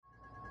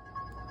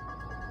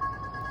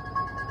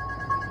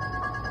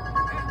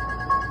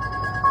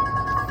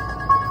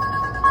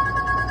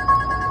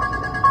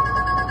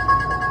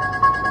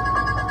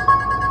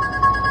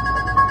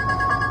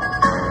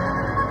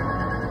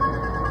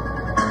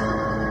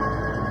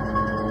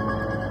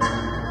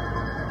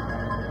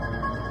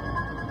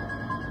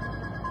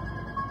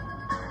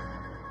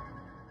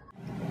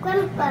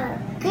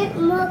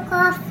get more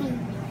coffee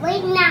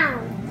right now.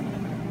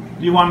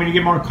 Do you want me to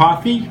get more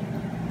coffee?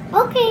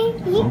 Okay,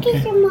 you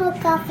get some more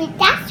coffee.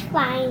 That's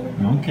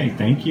fine. Okay,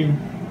 thank you.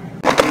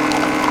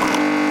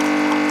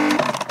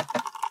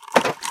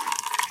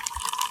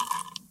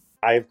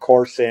 I, of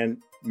course, am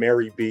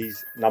Mary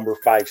B's number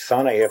 5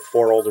 son. I have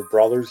 4 older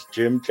brothers,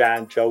 Jim,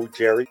 John, Joe,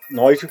 Jerry.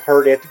 Noise you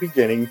heard at the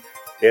beginning,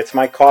 that's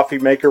my coffee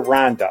maker,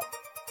 Rhonda.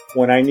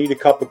 When I need a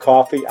cup of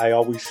coffee, I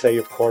always say,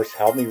 of course,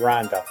 help me,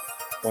 Rhonda.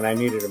 When I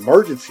need an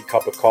emergency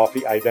cup of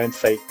coffee, I then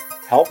say,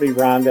 help me,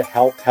 Rhonda,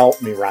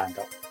 help me,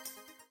 Rhonda.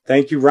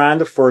 Thank you,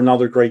 Rhonda, for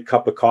another great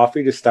cup of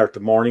coffee to start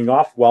the morning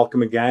off.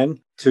 Welcome again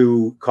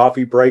to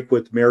Coffee Break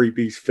with Mary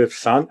B's 5th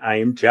son. I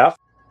am Jeff.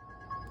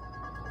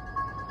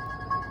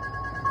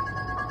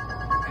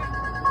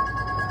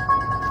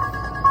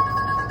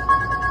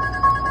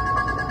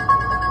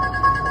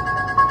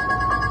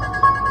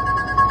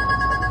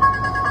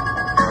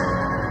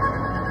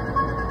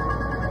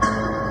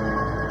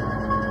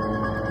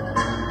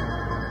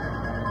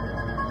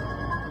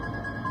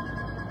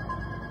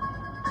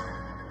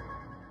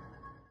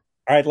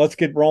 All right, let's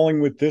get rolling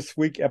with this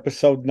week,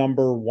 episode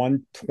number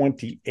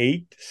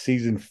 128,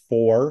 season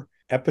 4,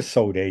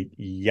 episode 8.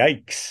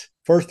 Yikes.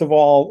 First of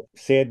all,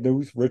 sad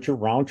news, Richard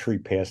Roundtree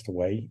passed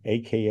away,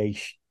 a.k.a.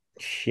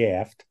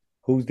 Shaft.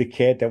 Who's the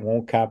cat that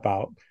won't cop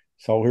out?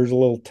 So here's a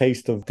little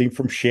taste of theme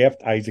from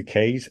Shaft, Isaac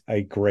Hayes,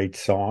 a great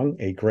song,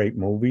 a great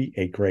movie,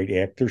 a great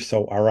actor.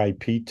 So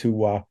R.I.P.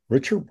 to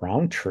Richard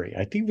Roundtree.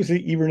 I think it was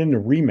even in the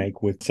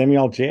remake with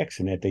Samuel L.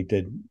 Jackson that they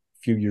did a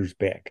few years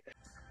back.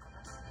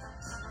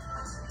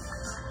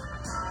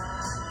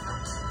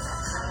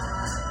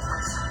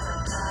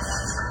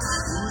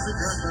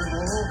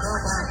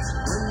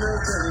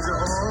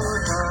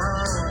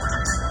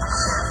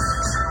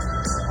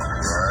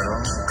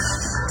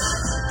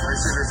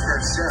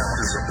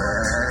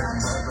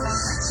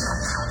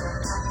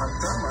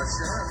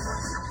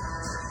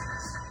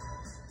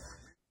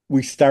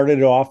 We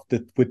started off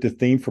with the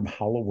theme from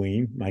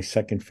Halloween, my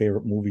second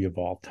favorite movie of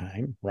all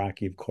time.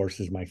 Rocky, of course,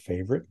 is my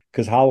favorite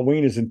because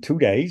Halloween is in 2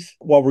 days.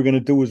 What we're going to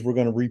do is we're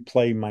going to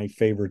replay my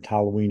favorite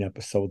Halloween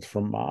episodes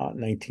from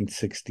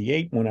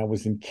 1968 when I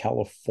was in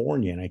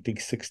California, and I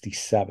think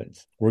 67.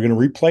 We're going to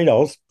replay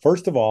those.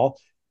 First of all,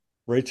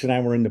 Rich and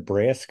I were in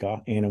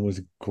Nebraska, and it was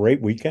a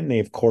great weekend. They,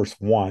 of course,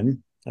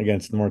 won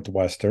against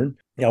Northwestern.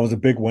 That was a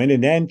big win.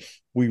 And then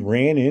we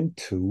ran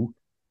into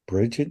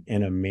Bridget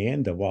and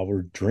Amanda while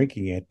we're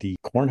drinking at the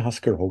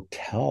Cornhusker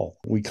Hotel.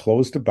 We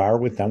closed the bar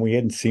with them. We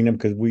hadn't seen them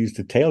because we used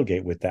to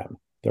tailgate with them.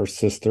 They're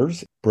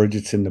sisters.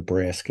 Bridget's in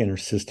Nebraska and her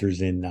sister's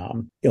in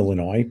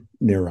Illinois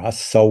near us.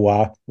 So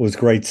it was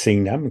great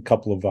seeing them. A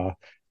couple of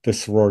the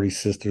sorority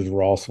sisters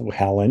were also,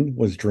 Helen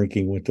was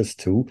drinking with us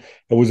too.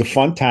 It was a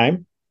fun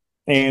time.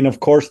 And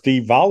of course,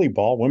 the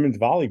volleyball, women's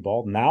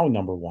volleyball, now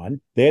number 1.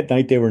 That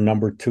night they were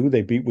number 2.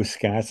 They beat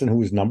Wisconsin, who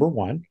was number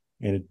 1.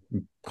 And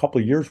a couple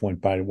of years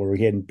went by where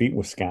we hadn't beat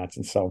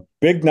Wisconsin. So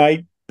big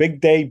night, big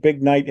day,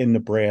 big night in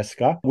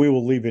Nebraska. We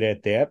will leave it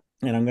at that.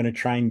 And I'm going to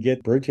try and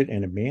get Bridget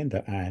and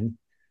Amanda on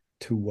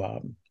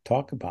to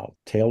talk about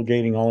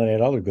tailgating, all of that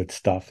other good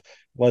stuff.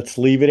 Let's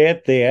leave it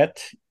at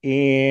that.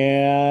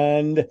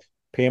 And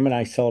Pam and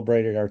I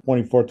celebrated our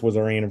 24th was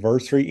our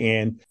anniversary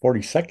and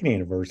 42nd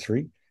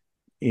anniversary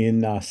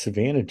in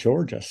Savannah,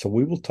 Georgia. So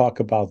we will talk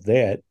about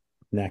that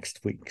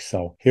next week.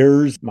 So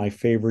here's my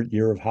favorite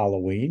year of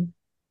Halloween.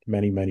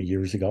 Many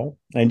years ago.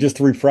 And just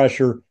a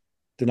refresher,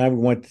 the night we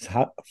went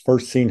to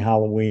first seen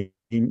Halloween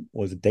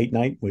was a date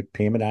night with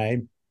Pam and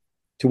I,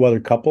 2 other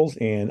couples,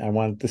 and I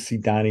wanted to see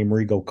Donnie and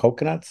Marie go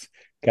Coconuts.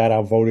 Got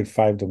outvoted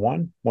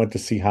 5-1. Went to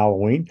see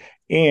Halloween.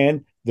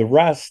 And the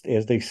rest,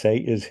 as they say,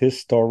 is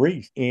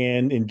history.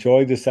 And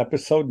enjoy this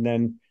episode, and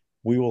then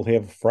we will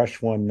have a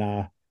fresh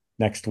one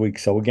next week.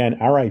 So again,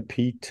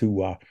 R.I.P.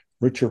 to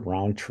Richard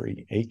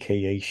Roundtree,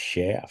 a.k.a.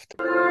 Shaft.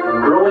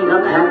 Growing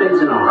up happens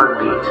in a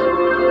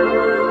heartbeat.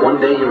 One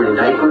day you're in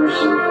diapers,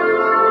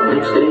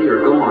 next day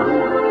you're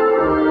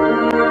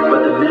gone.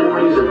 But the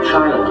memories of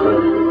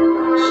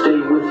childhood stay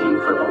with you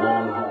for the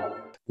long haul.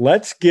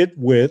 Let's get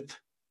with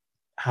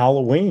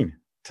Halloween.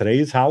 Today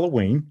is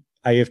Halloween.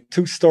 I have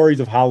 2 stories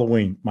of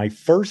Halloween. My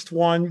first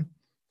one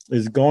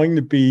is going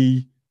to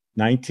be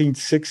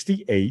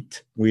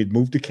 1968. We had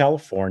moved to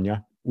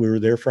California. We were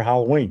there for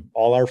Halloween.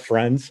 All our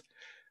friends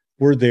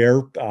were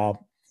there.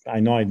 I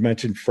know I'd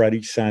mentioned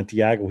Freddie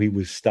Santiago. He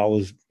was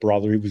Stella's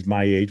brother. He was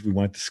my age. We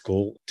went to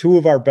school. 2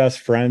 of our best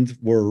friends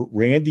were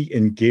Randy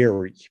and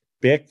Gary.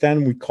 Back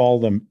then, we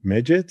called them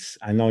midgets.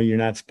 I know you're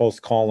not supposed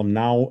to call them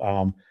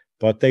now,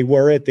 but they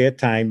were at that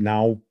time.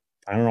 Now,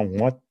 I don't know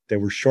what. They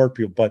were short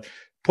people. But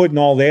putting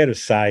all that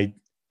aside,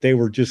 they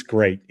were just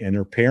great. And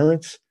their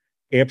parents,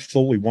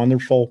 absolutely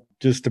wonderful,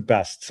 just the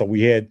best. So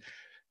we had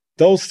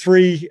those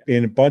 3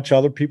 and a bunch of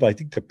other people. I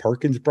think the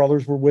Perkins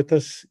brothers were with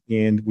us,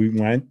 and we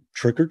went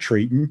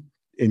trick-or-treating.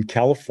 In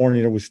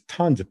California, there was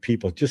tons of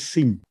people. It just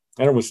seemed,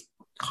 and there was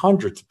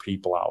hundreds of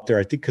people out there,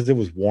 I think, because it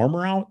was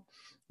warmer out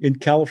in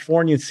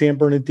California, in San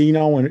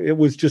Bernardino, and it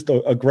was just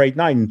a great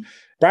night. And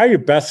probably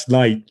the best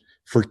night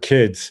for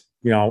kids,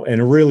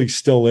 and it really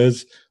still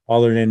is.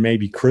 other than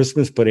maybe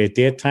Christmas. But at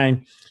that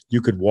time,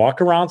 you could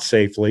walk around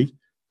safely,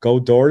 go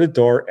door to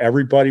door.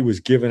 Everybody was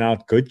giving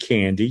out good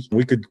candy.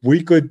 We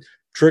could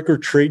trick or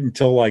treat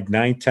until like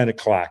 9, 10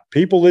 o'clock.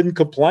 People didn't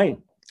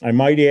complain. I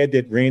might add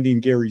that Randy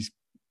and Gary's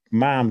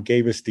mom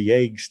gave us the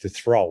eggs to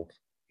throw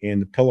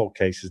and the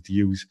pillowcases to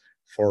use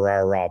for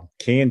our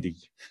candy.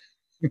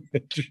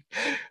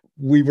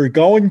 We were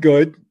going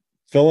good,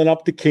 filling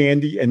up the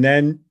candy, and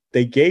then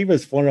they gave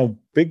us one of those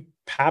big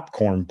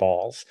popcorn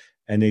balls,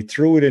 and they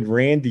threw it in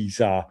Randy's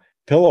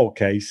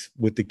pillowcase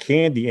with the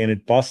candy, and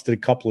it busted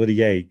a couple of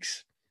the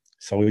eggs.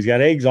 So he's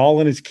got eggs all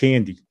in his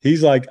candy.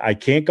 He's like, I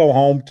can't go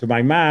home to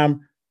my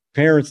mom.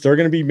 Parents, they're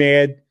going to be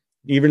mad.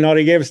 Even though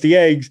they gave us the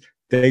eggs,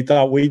 they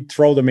thought we'd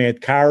throw them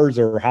at cars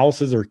or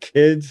houses or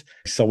kids.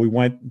 So we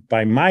went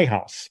by my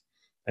house,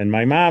 and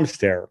my mom's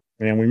there.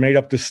 And we made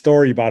up this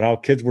story about how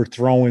kids were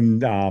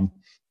throwing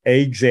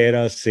eggs at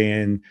us,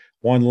 and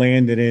one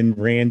landed in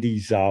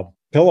Randy's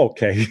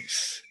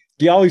pillowcase.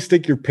 You always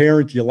think you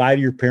lie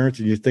to your parents,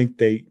 and you think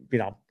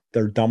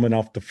they're dumb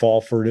enough to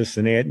fall for this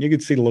and that. And you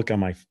could see the look on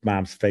my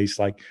mom's face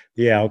like,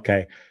 yeah,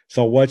 okay.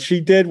 So what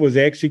she did was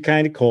actually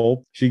kind of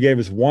cool. She gave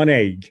us one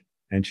egg,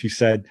 and she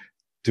said,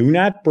 do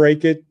not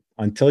break it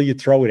until you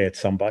throw it at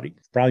somebody,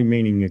 probably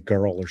meaning a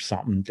girl or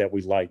something that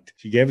we liked.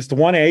 She gave us the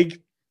one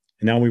egg,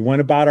 and then we went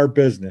about our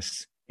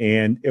business.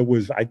 And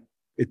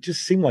it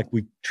just seemed like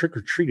we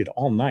trick-or-treated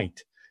all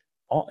night.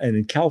 And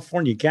in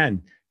California,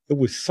 again, it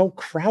was so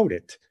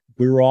crowded.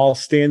 We were all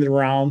standing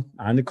around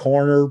on the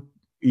corner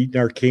eating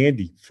our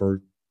candy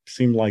for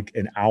seemed like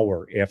an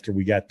hour after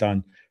we got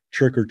done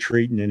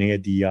trick-or-treating and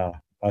had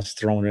us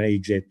throwing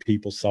eggs at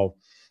people. So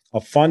a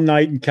fun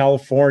night in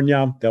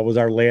California. That was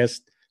our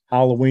last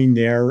Halloween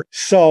there.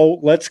 So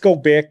let's go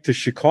back to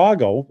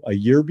Chicago a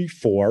year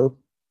before.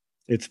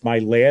 It's my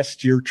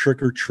last year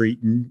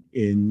trick-or-treating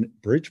in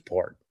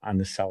Bridgeport on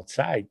the south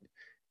side.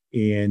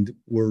 And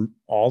we're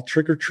all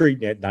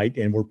trick-or-treating at night,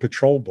 and we're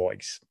patrol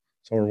boys.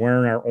 So we're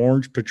wearing our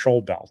orange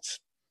patrol belts.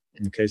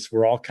 Okay, so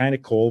we're all kind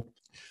of cool.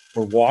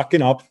 We're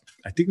walking up,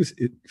 I think it was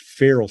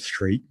Farrell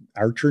Street,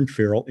 Archer and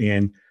Farrell,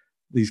 and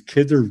these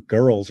kids or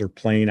girls are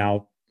playing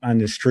out on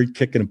the street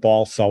kicking a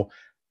ball. So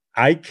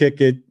I kick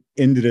it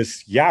into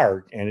this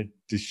yard, and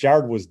this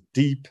yard was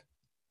deep.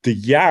 The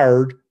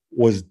yard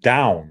was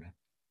down.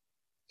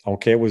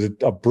 Okay, it was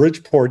a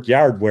Bridgeport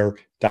yard where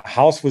the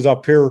house was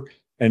up here,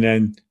 and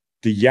then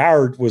the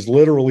yard was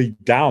literally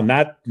down,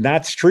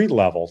 not street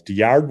level. The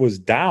yard was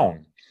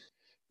down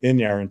in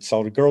there. And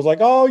so the girl's like,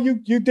 oh,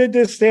 you did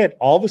this, that.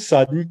 All of a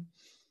sudden,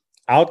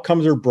 out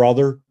comes her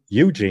brother,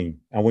 Eugene,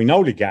 and we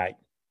know the guy.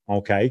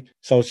 Okay,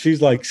 so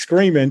she's like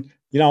screaming,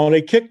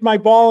 they kicked my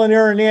ball in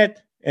there and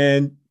that.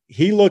 And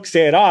he looks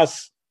at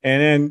us,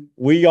 and then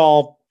we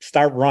all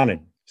start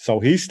running.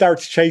 So he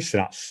starts chasing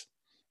us.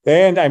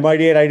 And I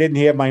might add, I didn't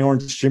have my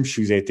orange gym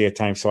shoes at that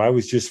time, so I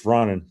was just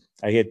running.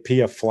 I had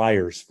PF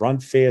flyers, run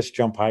fast,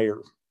 jump higher.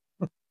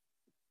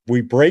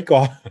 We break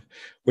off,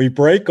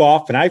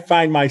 and I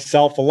find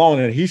myself alone,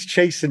 and he's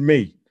chasing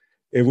me.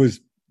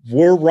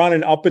 We're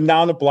running up and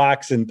down the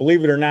blocks, and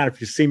believe it or not,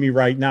 if you see me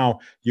right now,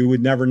 you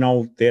would never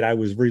know that I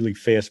was really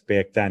fast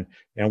back then.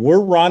 And we're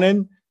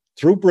running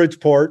through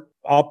Bridgeport,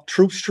 up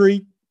Troop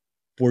Street.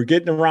 We're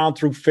getting around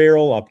through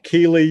Farrell, up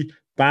Keeley,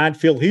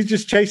 Bondfield. He's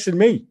just chasing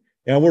me.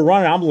 And we're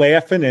running. I'm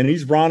laughing, and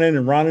he's running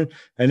and running.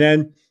 And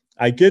then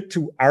I get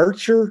to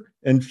Archer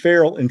and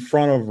Farrell in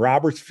front of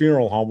Robert's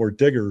Funeral Home where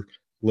Digger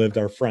lived,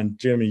 our friend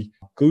Jimmy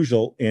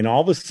Gugel. And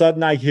all of a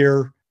sudden I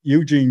hear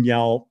Eugene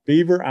yell,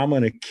 Beaver, I'm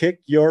going to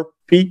kick your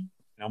feet.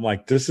 And I'm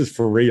like, this is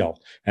for real.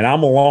 And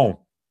I'm alone.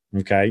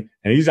 Okay.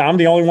 And I'm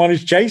the only one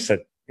who's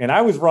chasing. And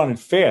I was running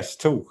fast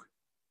too.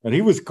 And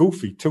he was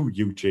goofy too,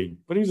 Eugene.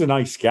 But he's a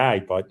nice guy.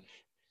 But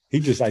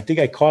I think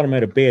I caught him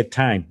at a bad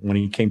time when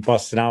he came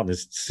busting out and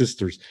his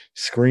sister's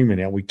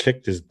screaming and we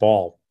kicked his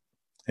ball.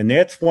 And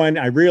that's when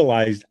I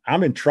realized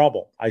I'm in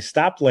trouble. I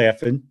stopped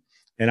laughing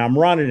and I'm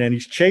running and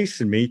he's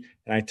chasing me.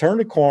 And I turn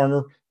the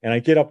corner and I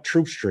get up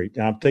Troop Street.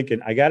 And I'm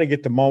thinking, I got to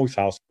get to Mo's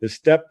house. His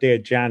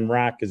stepdad, John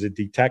Rock, is a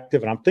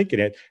detective. And I'm thinking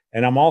it.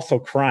 And I'm also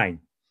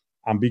crying.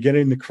 I'm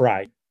beginning to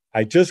cry.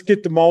 I just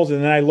get to Mo's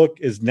and then I look,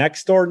 his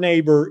next door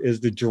neighbor is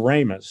the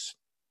Jaramas.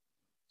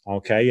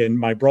 Okay. And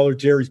my brother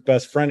Jerry's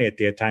best friend at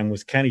that time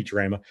was Kenny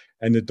Jarama.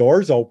 And the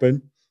door's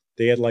open.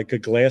 They had like a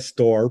glass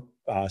door,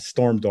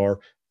 storm door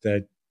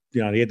that,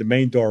 they had the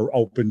main door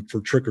open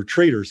for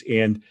trick-or-treaters.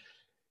 And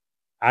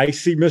I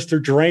see Mr.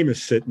 Jarama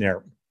sitting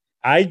there.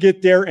 I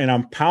get there and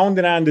I'm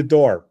pounding on the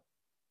door,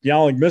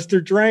 yelling,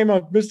 Mr.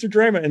 Jarama, Mr.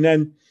 Jarama. And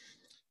then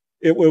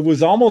it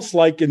was almost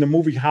like in the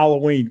movie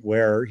Halloween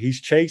where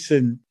he's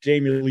chasing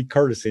Jamie Lee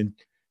Curtis and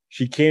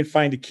she can't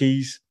find the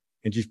keys.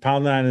 And she's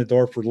pounding on the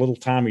door for little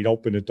Tommy to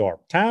open the door.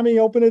 Tommy,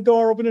 open the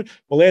door, open it.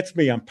 Well, that's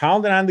me. I'm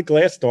pounding on the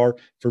glass door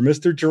for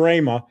Mr.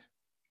 Jarama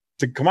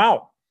to come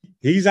out.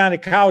 He's on the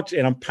couch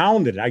and I'm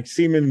pounding. I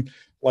see him in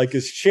like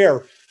his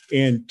chair.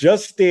 And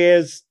just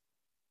as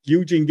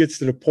Eugene gets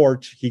to the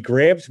porch, he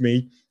grabs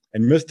me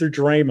and Mr.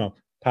 Jarama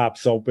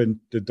pops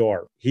open the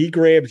door. He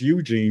grabs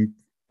Eugene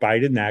by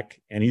the neck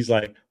and he's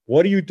like,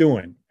 what are you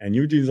doing? And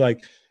Eugene's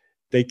like,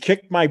 they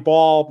kicked my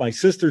ball, my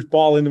sister's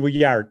ball into the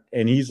yard.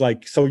 And he's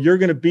like, so you're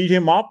going to beat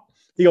him up?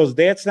 He goes,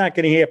 that's not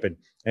going to happen.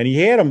 And he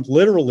had him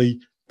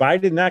literally by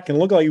the neck and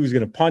looked like he was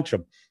going to punch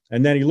him.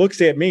 And then he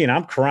looks at me and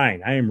I'm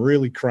crying. I am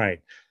really crying.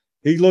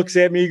 He looks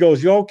at me. He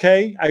goes, you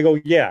okay? I go,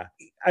 yeah.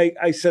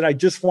 I said, I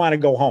just want to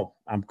go home.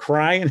 I'm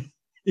crying.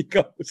 He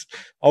goes,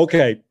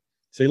 okay.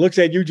 So he looks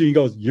at Eugene. He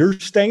goes, you're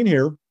staying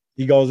here.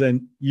 He goes,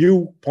 and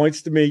you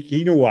points to me.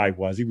 He knew who I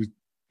was.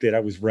 I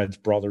was Red's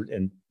brother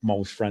and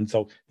Mo's friend.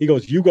 So he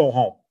goes, you go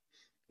home.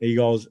 And he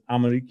goes,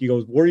 he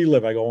goes, where do you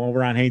live? I go,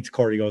 over on Haynes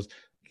Court. He goes,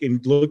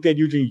 and looked at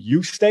Eugene,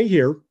 you stay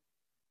here.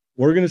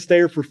 We're going to stay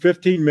here for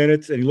 15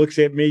 minutes. And he looks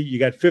at me, you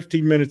got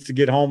 15 minutes to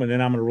get home, and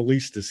then I'm going to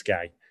release this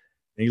guy.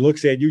 And he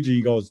looks at Eugene,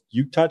 he goes,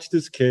 you touch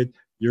this kid,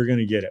 you're going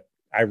to get it.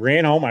 I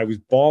ran home. I was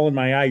bawling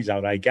my eyes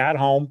out. I got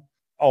home.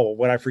 Oh,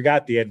 what I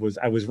forgot, Dad, was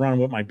I was running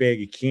with my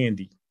bag of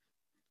candy.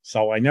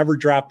 So I never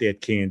dropped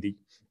that candy.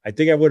 I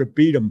think I would have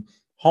beat him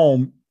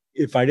home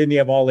if I didn't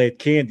have all that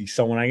candy.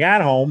 So when I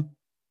got home,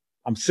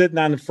 I'm sitting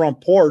on the front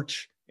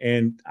porch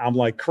and I'm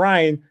like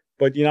crying.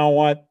 But you know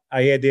what?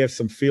 I had to have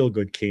some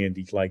feel-good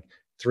candy, like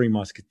Three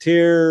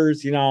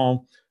Musketeers,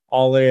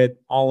 all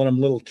of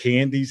them little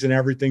candies and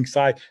everything.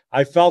 So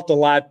I felt a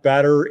lot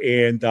better.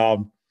 And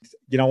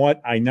you know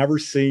what? I never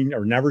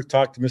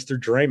talked to Mr.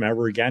 Drame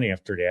ever again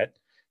after that.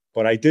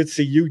 But I did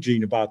see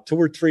Eugene about 2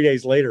 or 3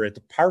 days later at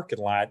the parking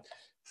lot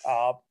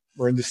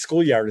or in the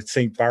schoolyard at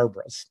St.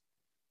 Barbara's.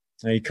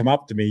 And he come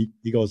up to me.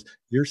 He goes,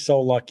 you're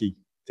so lucky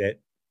that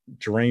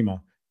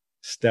Drama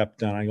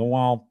stepped on. I go,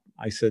 well,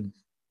 I said,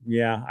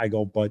 yeah. I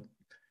go, but,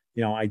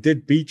 I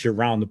did beat you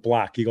around the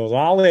block. He goes,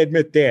 I'll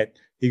admit that.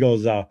 He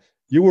goes,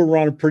 you were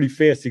running pretty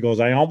fast. He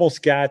goes, I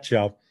almost got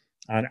you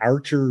on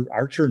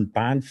Archer and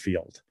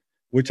Bondfield,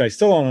 which I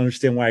still don't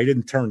understand why I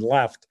didn't turn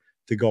left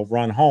to go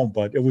run home,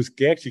 but it was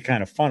actually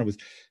kind of fun. It was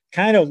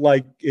kind of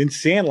like in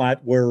Sandlot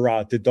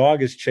where the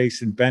dog is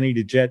chasing Benny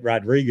the Jet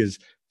Rodriguez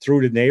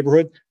through the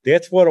neighborhood.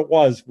 That's what it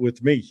was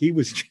with me. He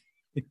was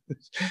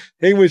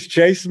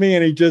chasing me,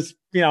 and he just,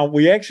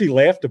 we actually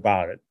laughed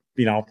about it.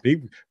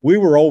 We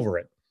were over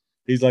it.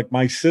 He's like,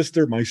 my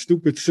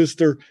stupid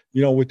sister,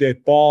 with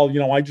that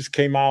ball, I just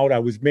came out. I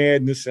was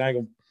mad and this, and I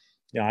go,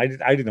 I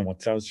didn't know what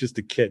to say. I was just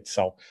a kid.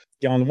 So,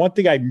 and one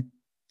thing I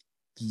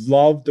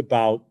loved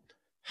about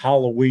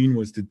Halloween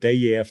was the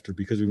day after,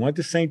 because we went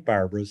to St.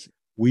 Barbara's.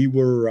 We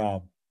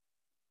were,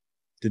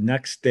 the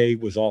next day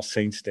was All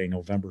Saints Day,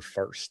 November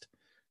 1st.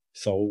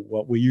 So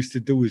what we used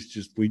to do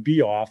is we'd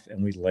be off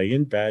and we'd lay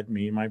in bed,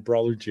 me and my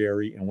brother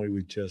Jerry, and we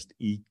would just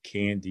eat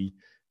candy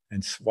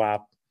and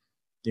swap,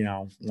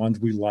 ones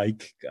we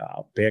like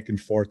back and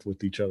forth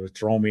with each other,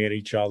 throw them at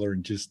each other,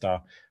 and just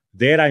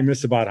that I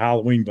miss about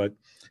Halloween. But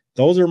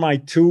those are my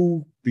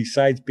two,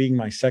 besides being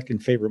my second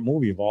favorite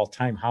movie of all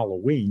time,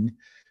 Halloween.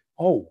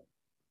 Oh,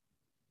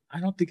 I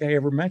don't think I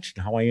ever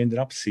mentioned how I ended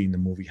up seeing the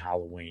movie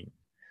Halloween.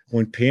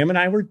 When Pam and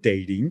I were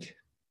dating,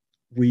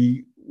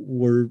 we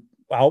were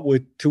out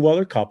with two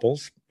other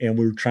couples, and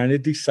we were trying to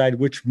decide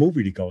which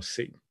movie to go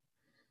see.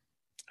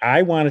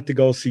 I wanted to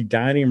go see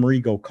Donnie and Marie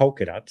Go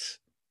Coconuts,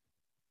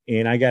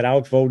 and I got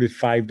outvoted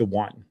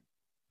 5-1.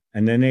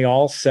 And then they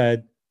all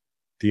said,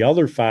 the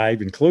other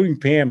 5, including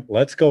Pam,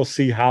 let's go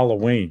see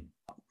Halloween.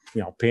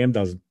 Pam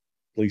doesn't,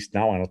 at least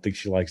now I don't think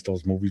she likes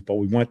those movies, but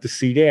we went to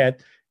see that,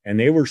 and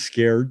they were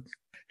scared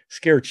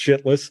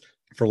shitless,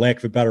 for lack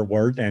of a better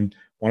word. And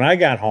when I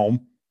got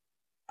home,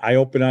 I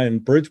opened in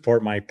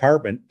Bridgeport, my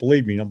apartment.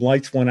 Believe me, the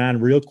lights went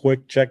on real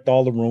quick, checked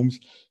all the rooms.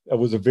 It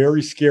was a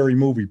very scary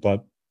movie,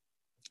 but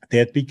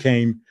that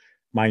became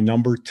my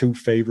number 2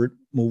 favorite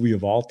movie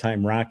of all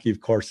time. Rocky, of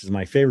course, is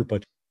my favorite,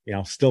 but,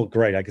 still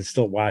great. I could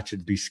still watch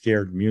it, be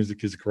scared. The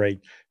music is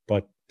great,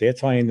 but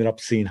that's how I ended up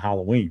seeing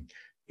Halloween.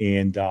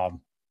 And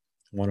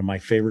one of my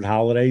favorite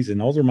holidays, and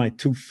those are my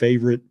 2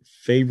 favorite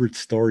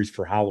stories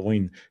for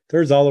Halloween.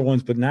 There's other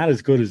ones, but not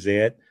as good as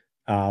that,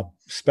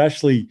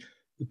 especially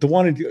the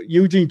one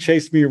Eugene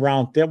chased me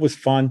around. That was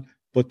fun.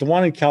 But the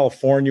one in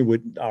California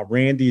with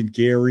Randy and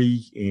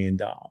Gary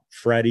and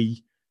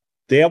Freddie,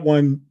 that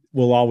one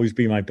will always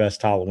be my best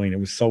Halloween. It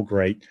was so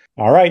great.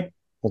 All right.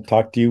 We'll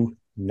talk to you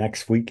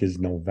next week is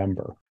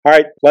November. All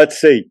right. Let's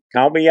see.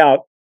 Count me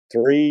out.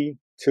 3,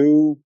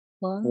 2,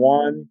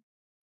 1.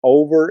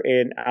 Over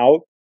and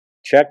out.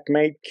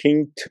 Checkmate.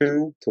 King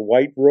 2 to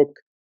White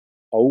Rook.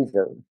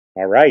 Over.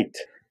 All right.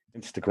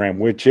 Instagram,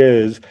 which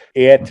is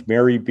at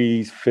Mary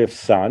B's Fifth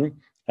Son.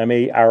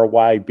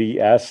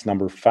 MARYBS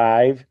number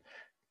 5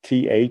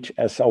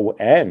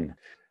 THSON.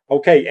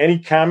 Okay, any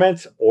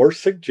comments or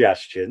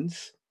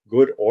suggestions,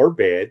 good or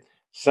bad,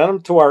 send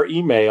them to our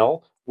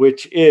email,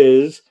 which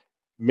is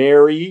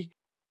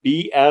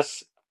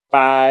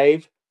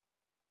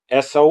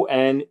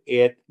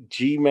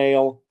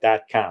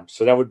marybs5son@gmail.com.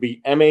 So that would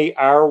be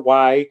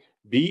MARYBS,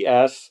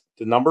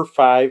 the number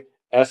 5,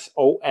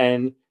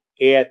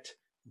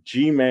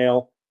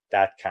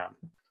 SON@gmail.com.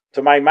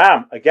 To my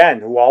mom,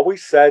 again, who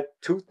always said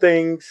 2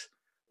 things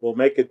will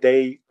make a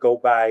day go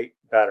by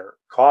better.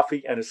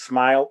 Coffee and a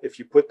smile. If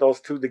you put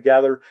those 2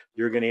 together,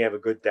 you're going to have a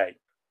good day.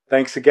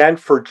 Thanks again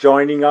for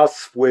joining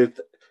us with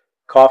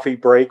Coffee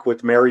Break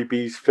with Mary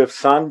B's Fifth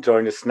Son.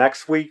 Join us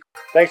next week.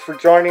 Thanks for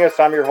joining us.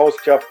 I'm your host,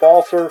 Jeff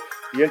Balser.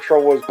 The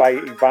intro was by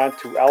Yvonne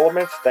Two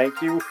Elements.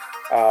 Thank you.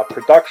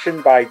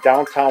 Production by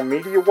Downtown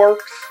Media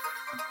Works.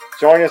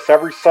 Join us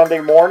every Sunday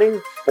morning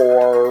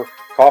for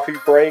Coffee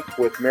Break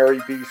with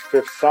Mary B's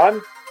Fifth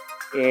Son.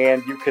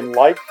 And you can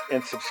like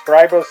and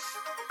subscribe us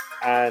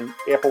on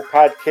Apple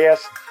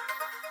Podcasts.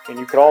 And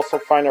you can also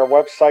find our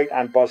website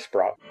on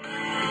Buzzsprout.